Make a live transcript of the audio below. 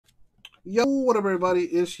Yo, what up, everybody?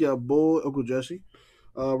 It's your boy, Uncle Jesse.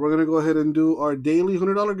 We're going to go ahead and do our daily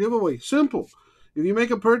 $100 giveaway. Simple. If you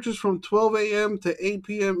make a purchase from 12 a.m. to 8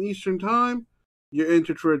 p.m. Eastern Time, you're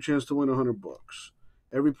entered for a chance to win $100.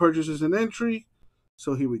 Every purchase is an entry,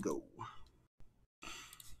 so here we go.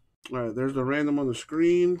 All right, there's the random on the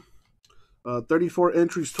screen. 34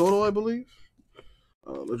 entries total, I believe.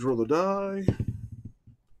 Let's roll the die. I'm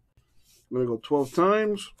going to go 12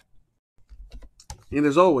 times. And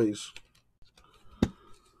as always,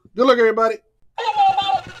 good luck, everybody.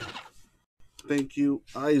 Thank you,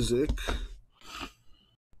 Isaac.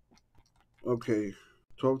 Okay,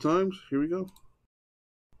 12 times. Here we go.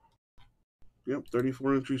 Yep,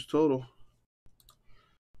 34 entries total.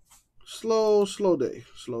 Slow day.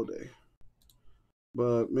 Slow day.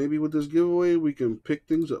 But maybe with this giveaway, we can pick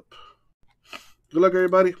things up. Good luck,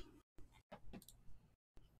 everybody.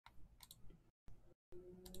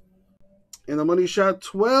 And the money shot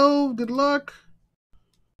 12. Good luck.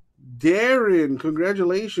 Darren,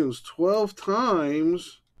 congratulations. 12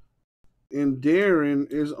 times. And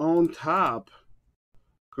Darren is on top.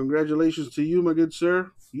 Congratulations to you, my good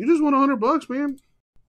sir. You just won $100, man.